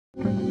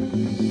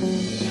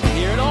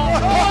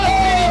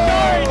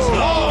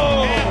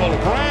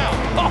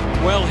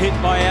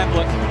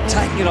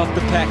it off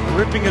the pack,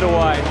 ripping it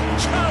away.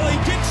 Charlie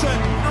Dixon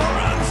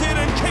runs in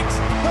and kicks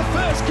the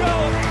first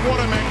goal. What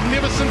a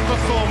magnificent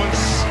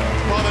performance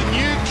by the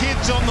new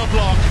kids on the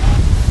block.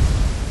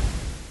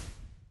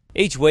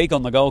 Each week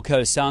on the Gold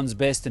Coast Suns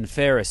Best and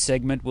Fairest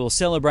segment, we'll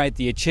celebrate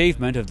the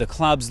achievement of the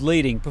club's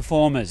leading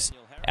performers.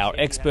 Our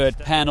expert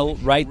panel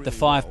rate the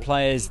 5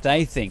 players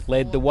they think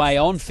led the way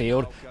on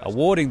field,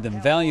 awarding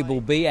them valuable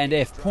B and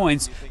F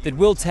points that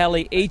will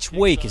tally each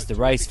week as the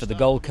race for the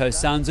Gold Coast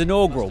Suns'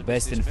 inaugural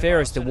Best and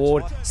Fairest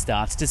award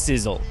starts to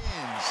sizzle.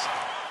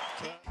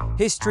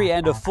 History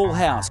and a full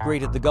house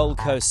greeted the Gold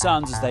Coast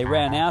Suns as they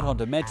ran out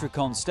onto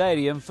Metricon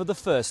Stadium for the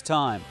first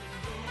time.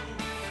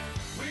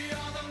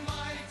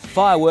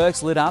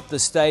 Fireworks lit up the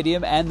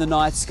stadium and the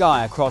night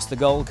sky across the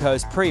Gold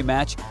Coast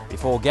pre-match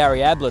before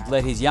Gary Ablett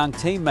led his young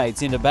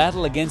teammates into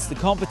battle against the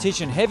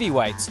competition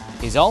heavyweights,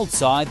 his old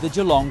side, the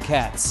Geelong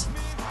Cats.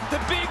 The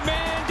big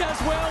man does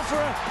well for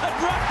a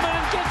ruckman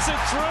and gets it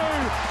through,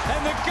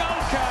 and the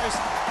Gold Coast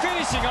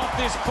finishing off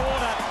this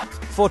quarter.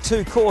 For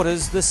 2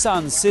 quarters, the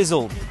Suns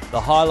sizzled.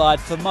 The highlight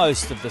for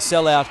most of the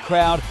sellout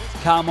crowd,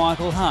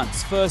 Carmichael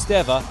Hunt's first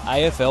ever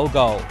AFL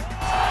goal.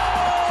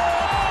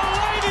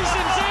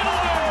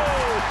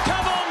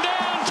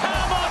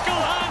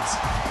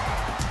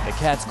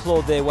 The Cats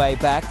clawed their way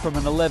back from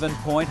an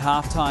 11-point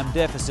half-time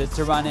deficit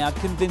to run out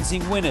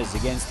convincing winners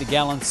against the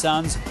gallant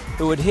Suns,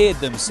 who adhered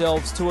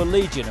themselves to a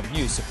legion of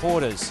new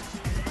supporters.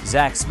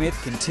 Zach Smith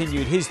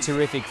continued his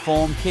terrific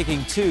form,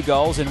 kicking 2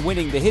 goals and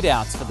winning the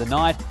hitouts for the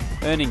night,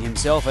 earning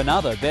himself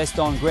another best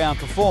on-ground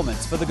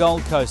performance for the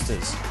Gold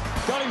Coasters.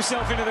 Got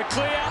himself into the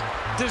clear,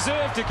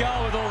 deserved to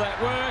go with all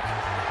that work,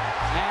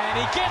 and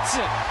he gets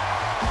it.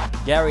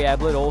 Gary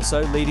Ablett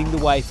also leading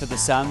the way for the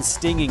Suns,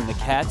 stinging the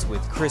Cats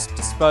with crisp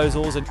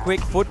disposals and quick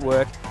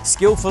footwork,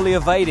 skillfully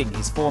evading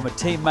his former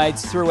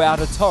teammates throughout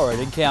a torrid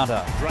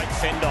encounter. Great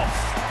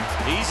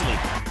fend-off, easily.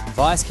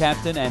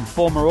 Vice-captain and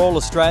former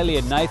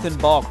All-Australian Nathan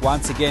Bock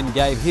once again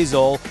gave his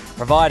all,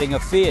 providing a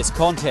fierce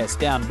contest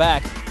down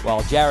back,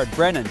 while Jared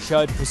Brennan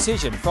showed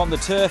precision from the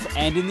turf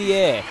and in the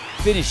air,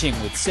 finishing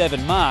with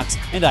 7 marks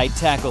and 8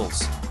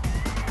 tackles.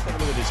 Have a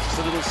look at this, just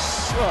a little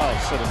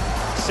sort of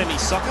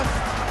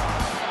semi-soccer.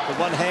 The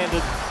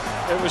one-handed,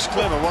 it was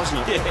clever,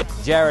 wasn't it? Yeah.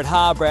 Jared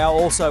Harbrow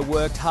also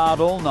worked hard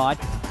all night,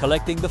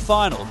 collecting the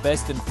final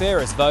Best and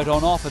Fairest vote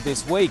on offer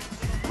this week,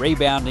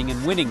 rebounding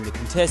and winning the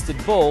contested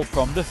ball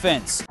from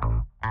defence.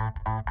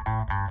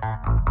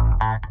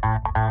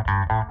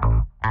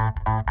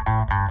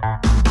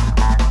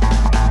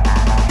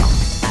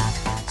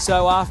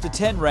 So after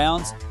 10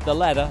 rounds, the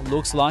ladder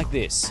looks like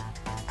this.